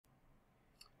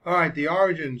All right, the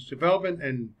origins, development,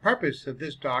 and purpose of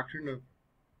this doctrine of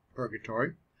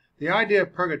purgatory. The idea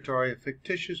of purgatory, a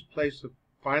fictitious place of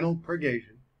final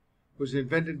purgation, was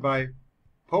invented by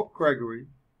Pope Gregory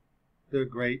the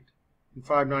Great in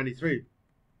 593.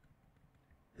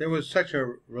 There was such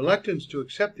a reluctance to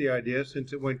accept the idea,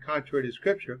 since it went contrary to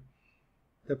Scripture,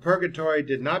 that purgatory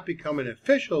did not become an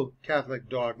official Catholic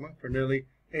dogma for nearly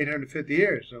 850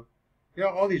 years. So,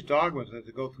 all these dogmas as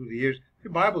they go through the years, the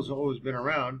Bible's always been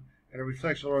around, and it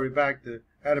reflects all the way back to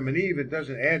Adam and Eve. It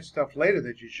doesn't add stuff later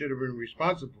that you should have been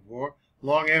responsible for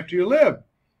long after you lived.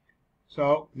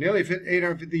 So, nearly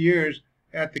 850 years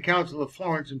at the Council of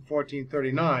Florence in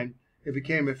 1439, it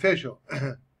became official.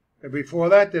 And before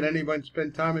that, did anyone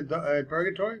spend time in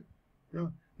purgatory?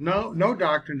 No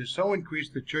doctrine has so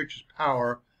increased the Church's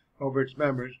power over its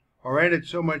members or added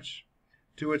so much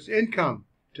to its income.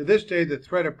 To this day, the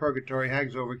threat of purgatory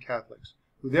hangs over Catholics,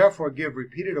 who therefore give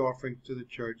repeated offerings to the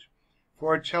Church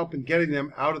for its help in getting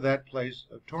them out of that place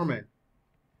of torment.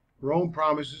 Rome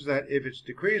promises that if its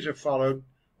decrees are followed,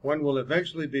 one will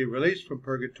eventually be released from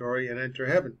purgatory and enter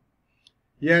heaven.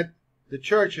 Yet, the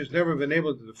Church has never been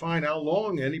able to define how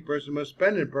long any person must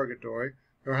spend in purgatory,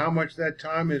 or how much that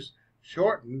time is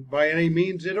shortened by any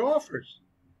means it offers.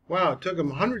 Wow, it took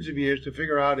them hundreds of years to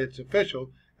figure out it's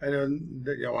official, and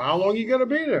how long are you going to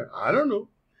be there? I don't know.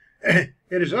 It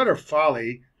is utter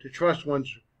folly to trust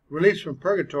one's release from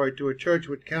purgatory to a church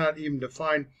which cannot even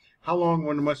define how long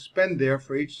one must spend there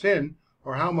for each sin,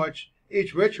 or how much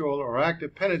each ritual or act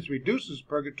of penance reduces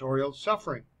purgatorial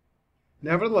suffering.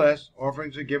 Nevertheless,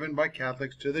 offerings are given by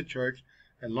Catholics to the Church,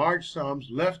 and large sums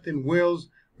left in wills.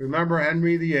 Remember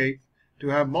Henry VIII, to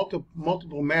have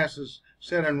multiple masses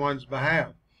said on one's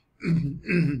behalf.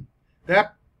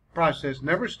 That process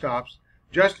never stops,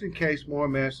 just in case more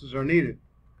masses are needed.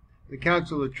 The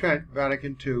Council of Trent,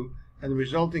 Vatican II, and the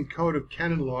resulting code of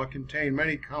canon law contain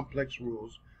many complex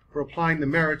rules for applying the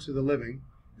merits of the living,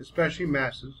 especially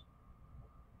masses,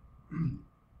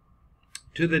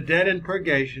 to the dead in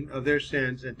purgation of their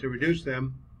sins and to reduce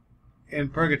them in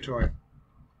purgatory.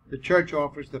 The Church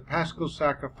offers the Paschal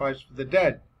sacrifice for the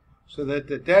dead, so that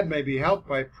the dead may be helped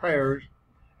by prayers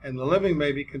and the living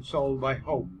may be consoled by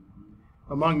hope.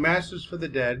 Among masses for the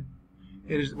dead,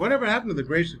 it is whatever happened to the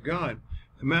grace of God.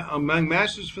 Among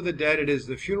masses for the dead, it is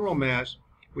the funeral mass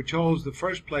which holds the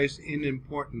first place in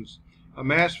importance. A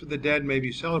mass for the dead may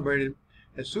be celebrated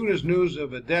as soon as news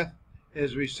of a death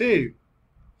is received.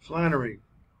 Flannery,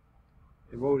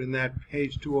 he wrote in that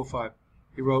page 205,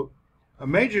 he wrote, "A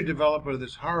major developer of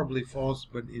this horribly false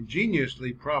but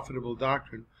ingeniously profitable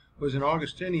doctrine was an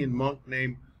Augustinian monk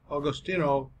named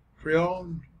Agostino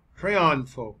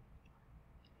Trionfo.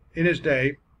 In his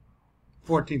day,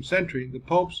 14th century, the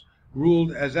popes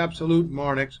ruled as absolute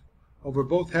monarchs over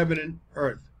both heaven and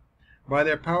earth. By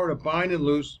their power to bind and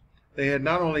loose, they had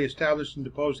not only established and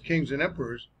deposed kings and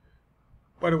emperors,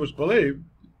 but it was believed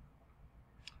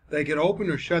they could open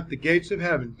or shut the gates of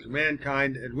heaven to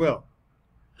mankind at will.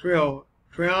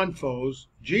 Trionfo's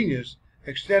genius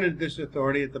extended this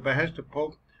authority at the behest of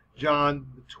Pope John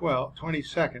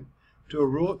XXII to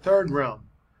a third realm.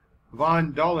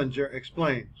 Von Dollinger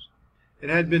explains, "It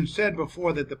had been said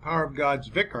before that the power of God's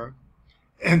vicar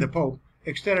and the Pope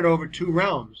extended over two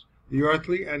realms, the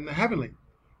earthly and the heavenly.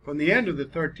 From the end of the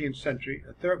 13th century,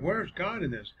 where's God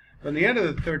in this? From the end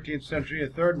of the 13th century, a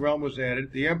third realm was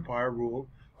added, the empire rule,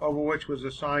 over which was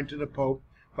assigned to the Pope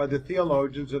by the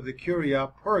theologians of the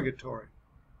Curia Purgatory."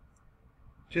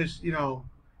 Just,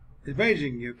 it's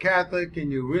amazing. You're Catholic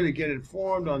and you really get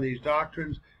informed on these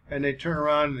doctrines, and they turn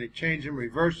around and they change them,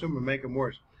 reverse them, and make them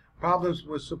worse. Problems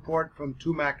with support from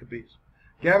two Maccabees.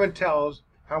 Gavin tells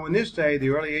how in this day, the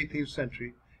early 18th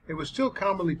century, it was still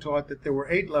commonly taught that there were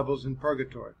 8 levels in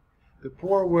purgatory. The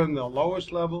poor were in the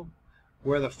lowest level,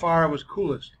 where the fire was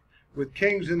coolest, with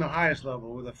kings in the highest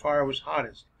level, where the fire was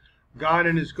hottest. God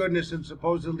in his goodness and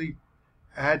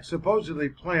had supposedly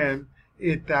planned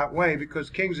it that way because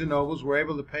kings and nobles were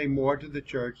able to pay more to the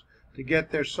church to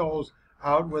get their souls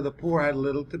out where the poor had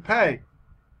little to pay.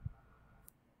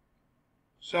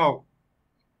 So,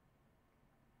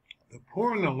 the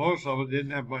poor in the lowest level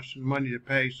didn't have much money to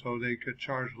pay, so they could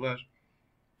charge less.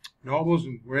 Nobles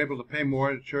were able to pay more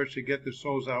to the church to get their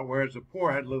souls out, whereas the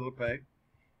poor had little to pay.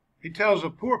 He tells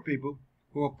of poor people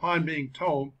who, upon being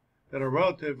told that a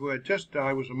relative who had just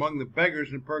died was among the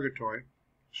beggars in purgatory,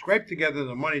 scraped together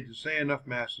the money to say enough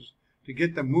masses to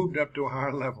get them moved up to a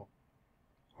higher level.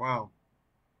 Wow.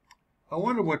 I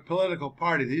wonder what political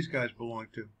party these guys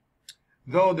belonged to.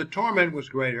 Though the torment was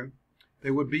greater,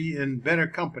 they would be in better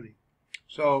company.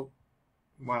 So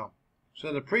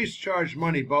the priests charged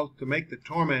money both to make the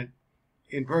torment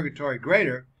in purgatory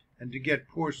greater and to get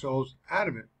poor souls out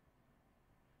of it.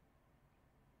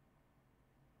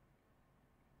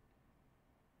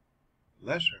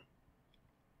 Lesser.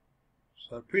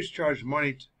 So the priest charged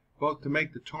money both to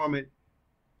make the torment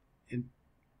in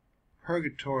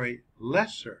purgatory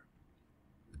lesser.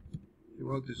 He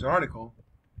wrote this article.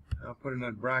 I'll put it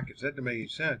on brackets. That doesn't make any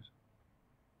sense.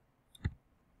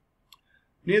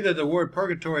 Neither the word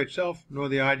purgatory itself nor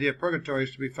the idea of purgatory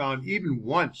is to be found even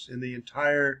once in the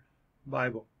entire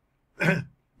Bible,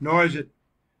 nor is it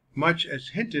much as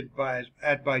hinted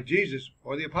at by Jesus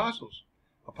or the apostles.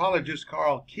 Apologist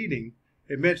Carl Keating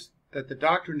admits that the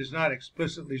doctrine is not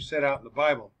explicitly set out in the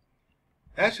Bible.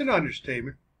 That's an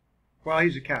understatement. Well,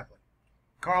 he's a Catholic.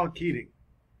 Carl Keating,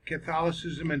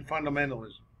 Catholicism and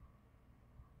Fundamentalism.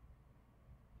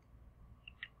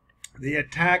 The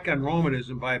attack on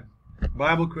Romanism by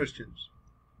Bible Christians.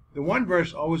 The one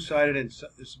verse always cited in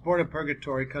support of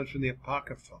purgatory comes from the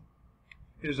Apocrypha.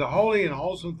 It is a holy and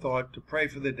wholesome thought to pray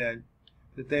for the dead,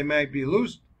 that they may be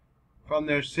loosed from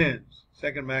their sins.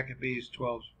 2 Maccabees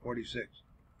 12:46.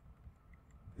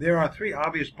 There are three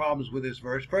obvious problems with this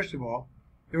verse. First of all,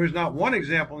 there is not one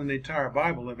example in the entire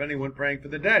Bible of anyone praying for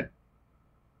the dead.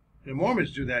 The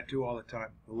Mormons do that too all the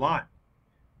time, a lot.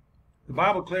 The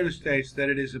Bible clearly states that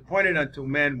it is appointed unto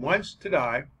men once to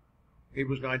die,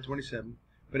 Hebrews 9:27,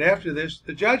 but after this,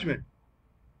 the judgment.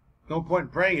 No point in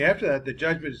praying after that.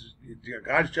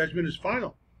 God's judgment is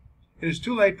final. It is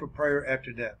too late for prayer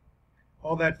after death.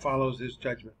 All that follows is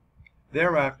judgment.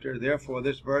 Thereafter, therefore,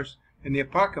 this verse in the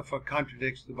Apocrypha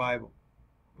contradicts the Bible.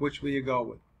 Which will you go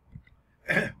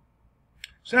with?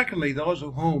 Secondly, those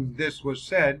of whom this was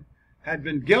said had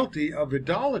been guilty of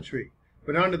idolatry,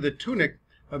 but under the tunic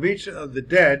of each of the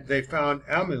dead they found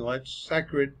amulets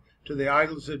sacred to the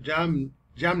idols of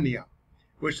Jamnia,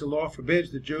 which the law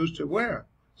forbids the Jews to wear.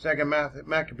 2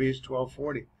 Maccabees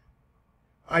 12:40.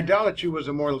 Idolatry was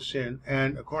a mortal sin,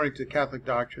 and, according to Catholic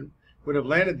doctrine, would have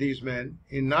landed these men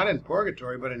not in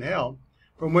purgatory but in hell,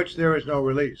 from which there is no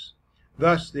release.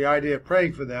 Thus, the idea of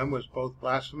praying for them was both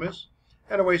blasphemous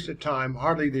and a waste of time,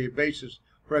 hardly the basis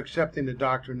for accepting the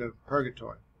doctrine of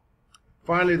purgatory.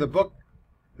 Finally, the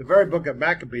very book of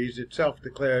Maccabees itself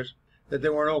declares that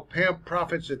there were no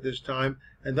prophets at this time,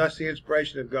 and thus the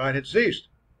inspiration of God had ceased.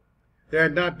 There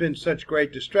had not been such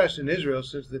great distress in Israel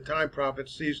since the time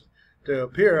prophets ceased to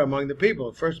appear among the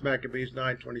people, 1 Maccabees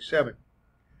 9:27.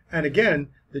 And again,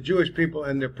 the Jewish people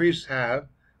and their priests have,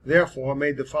 therefore,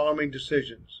 made the following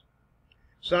decisions.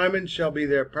 Simon shall be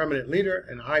their permanent leader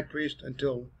and high priest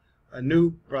until a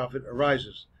new prophet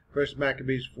arises, 1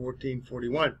 Maccabees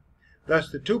 14:41.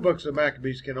 Thus, the two books of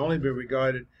Maccabees can only be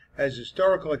regarded as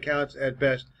historical accounts at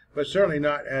best, but certainly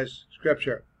not as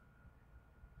scripture.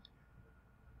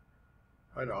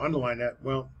 I don't underline that.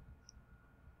 Well,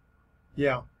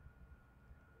 yeah.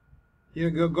 You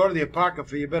go to the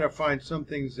Apocrypha, you better find some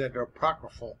things that are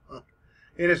apocryphal.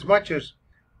 Inasmuch as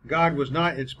God was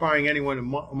not inspiring anyone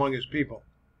among his people.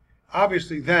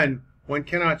 Obviously, then, one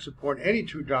cannot support any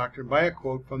true doctrine by a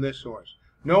quote from this source.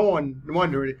 No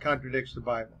wonder it contradicts the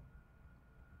Bible.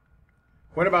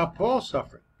 What about Paul's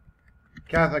suffering?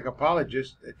 Catholic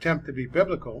apologists attempt to be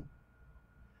biblical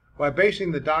by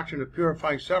basing the doctrine of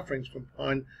purifying sufferings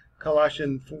upon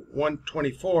Colossians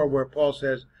 1:24, where Paul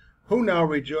says, Who now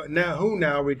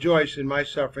rejoice in my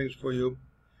sufferings for you,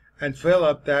 and fill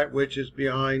up that which is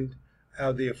behind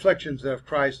the afflictions of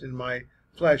Christ in my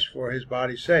flesh for his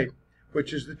body's sake,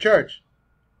 which is the church.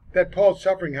 That Paul's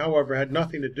suffering, however, had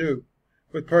nothing to do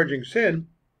with purging sin,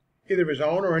 either his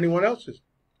own or anyone else's.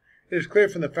 It is clear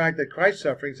from the fact that Christ's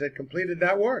sufferings had completed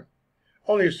that work.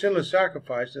 Only a sinless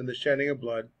sacrifice and the shedding of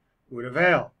blood would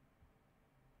avail.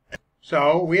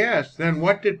 So we ask, then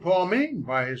what did Paul mean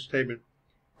by his statement?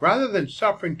 Rather than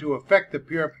suffering to effect the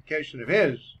purification of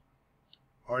his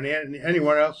or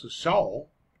anyone else's soul,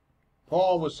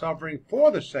 Paul was suffering for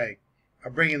the sake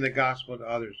of bringing the gospel to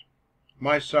others.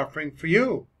 My suffering for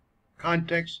you.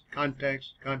 Context,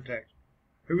 context, context.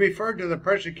 He referred to the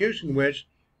persecution which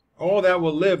all that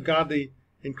will live godly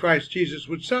in Christ Jesus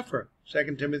would suffer.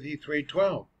 2 Timothy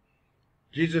 3:12.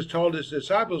 Jesus told his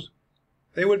disciples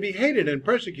they would be hated and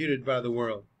persecuted by the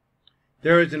world.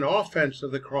 There is an offense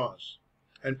of the cross.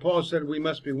 And Paul said we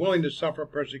must be willing to suffer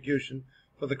persecution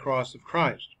for the cross of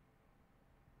Christ.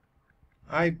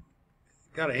 I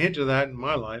got a hint of that in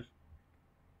my life.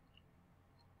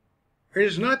 It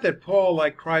is not that Paul,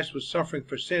 like Christ, was suffering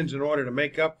for sins in order to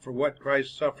make up for what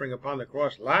Christ's suffering upon the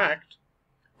cross lacked,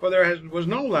 for there was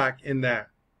no lack in that.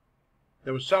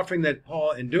 There was suffering that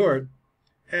Paul endured,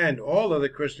 and all other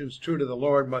Christians true to the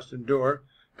Lord must endure,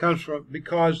 comes from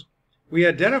because We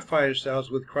identify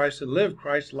ourselves with Christ and live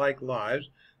Christ-like lives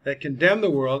that condemn the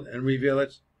world and reveal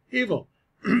its evil.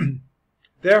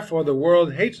 Therefore, the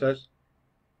world hates us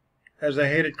as they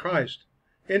hated Christ.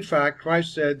 In fact,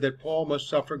 Christ said that Paul must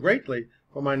suffer greatly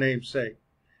for my name's sake.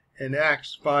 In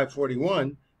Acts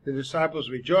 5:41, the disciples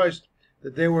rejoiced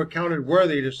that they were counted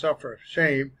worthy to suffer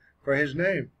shame for his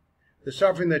name. The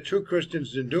suffering that true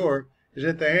Christians endure is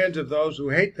at the hands of those who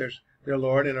hate their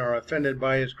Lord and are offended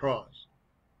by his cross.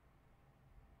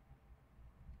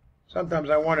 Sometimes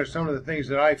I wonder some of the things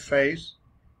that I face,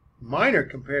 minor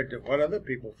compared to what other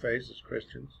people face as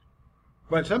Christians.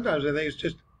 But sometimes I think it's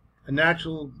just a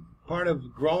natural part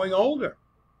of growing older.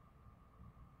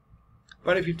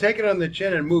 But if you take it on the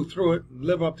chin and move through it, and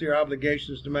live up to your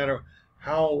obligations no matter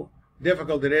how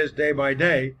difficult it is day by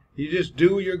day, you just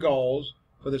do your goals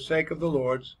for the sake of the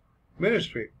Lord's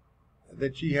ministry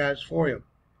that he has for you.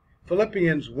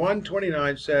 Philippians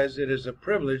 1:29 says it is a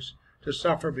privilege to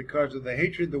suffer because of the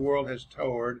hatred the world has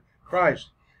toward Christ.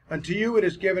 Unto you it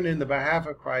is given in the behalf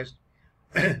of Christ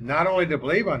not only to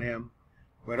believe on him,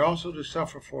 but also to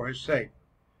suffer for his sake.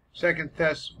 2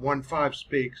 Thess 1:5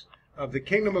 speaks of the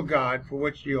kingdom of God for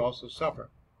which ye also suffer.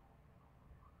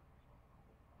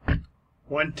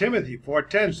 1 Timothy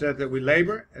 4:10 says that we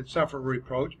labor and suffer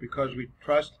reproach because we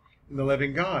trust in the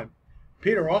living God.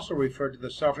 Peter also referred to the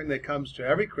suffering that comes to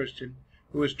every Christian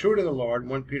who is true to the Lord,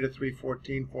 1 Peter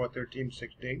 3:14, 4:13,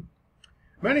 16.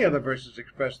 Many other verses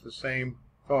express the same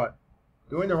thought.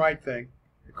 Doing the right thing,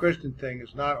 the Christian thing,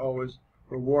 is not always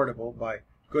rewardable by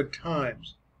good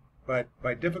times, but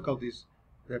by difficulties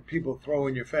that people throw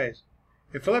in your face.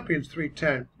 In Philippians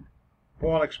 3:10,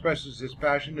 Paul expresses his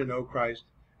passion to know Christ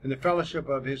and the fellowship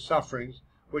of his sufferings,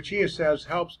 which he says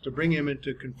helps to bring him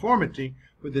into conformity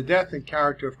with the death and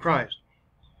character of Christ.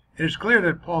 It is clear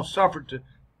that Paul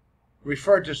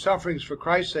referred to sufferings for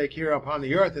Christ's sake here upon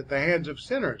the earth at the hands of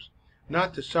sinners,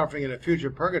 not to suffering in a future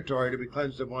purgatory to be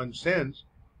cleansed of one's sins.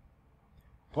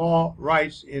 Paul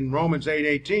writes in Romans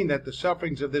 8:18 that the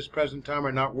sufferings of this present time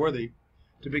are not worthy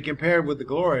to be compared with the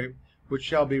glory which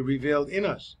shall be revealed in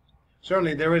us.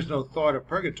 Certainly there is no thought of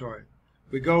purgatory.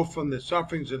 We go from the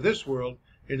sufferings of this world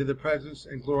into the presence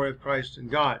and glory of Christ and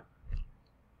God.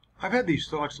 I've had these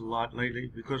thoughts a lot lately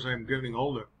because I'm getting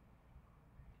older.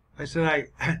 I said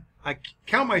I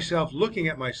count myself looking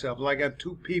at myself like I'm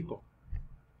two people,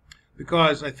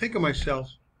 because I think of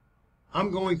myself,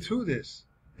 I'm going through this.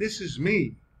 This is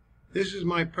me. This is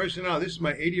my personality. This is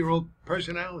my 80-year-old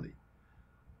personality.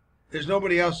 There's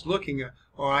nobody else looking,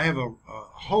 or I have a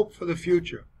hope for the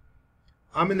future.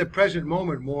 I'm in the present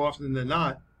moment more often than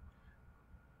not,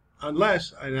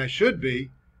 unless, and I should be,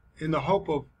 in the hope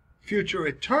of future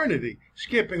eternity,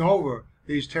 skipping over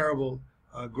these terrible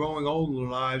growing older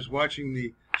lives, watching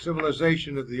the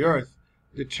civilization of the earth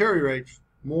deteriorate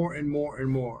more and more and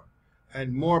more,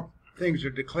 and more things are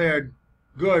declared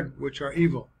good which are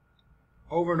evil,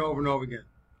 over and over and over again.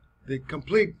 The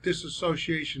complete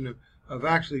disassociation of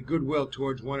actually goodwill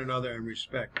towards one another and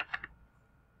respect.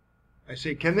 I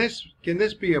say, can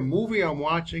this be a movie I'm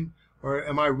watching, or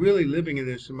am I really living in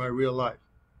this in my real life?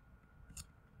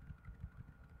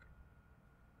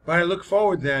 But I look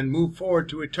forward then, move forward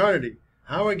to eternity.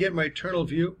 How do I get my eternal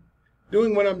view?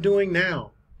 Doing what I'm doing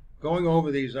now, going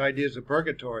over these ideas of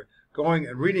purgatory, going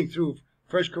and reading through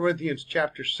 1 Corinthians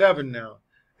chapter 7 now,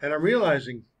 and I'm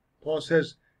realizing, Paul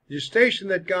says, your station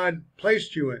that God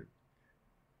placed you in,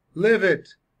 live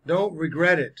it, don't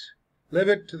regret it. Live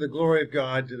it to the glory of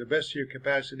God, to the best of your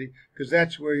capacity, because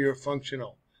that's where you're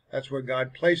functional. That's where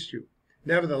God placed you.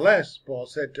 Nevertheless, Paul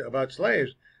said about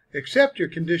slaves, accept your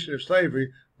condition of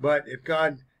slavery, but if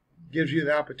God gives you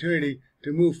the opportunity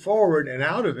to move forward and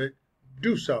out of it,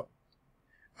 do so.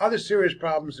 Other serious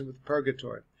problems with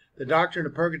purgatory. The doctrine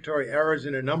of purgatory errs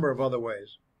in a number of other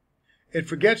ways. It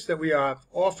forgets that we are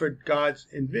offered God's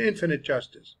infinite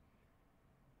justice.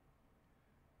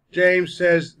 James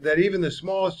says that even the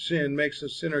smallest sin makes a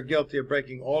sinner guilty of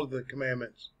breaking all of the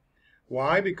commandments.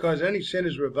 Why? Because any sin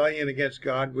is rebellion against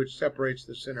God, which separates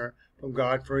the sinner from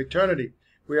God for eternity.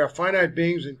 We are finite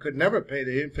beings and could never pay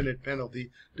the infinite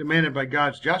penalty demanded by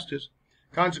God's justice.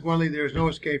 Consequently, there is no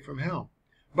escape from hell.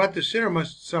 But the sinner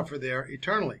must suffer there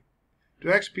eternally.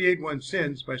 To expiate one's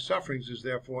sins by sufferings is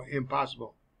therefore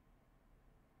impossible.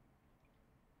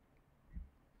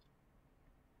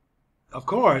 Of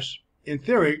course, in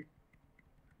theory,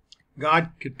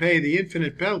 God could pay the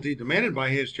infinite penalty demanded by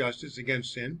his justice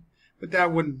against sin, but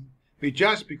that wouldn't be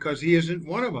just because he isn't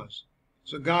one of us.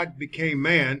 So God became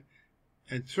man,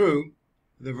 and through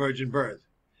the virgin birth,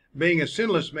 being a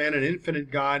sinless man and infinite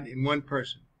God in one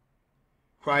person,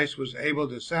 Christ was able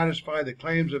to satisfy the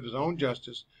claims of his own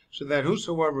justice so that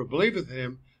whosoever believeth in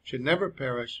him should never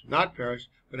perish, not perish,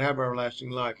 but have everlasting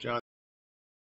life. John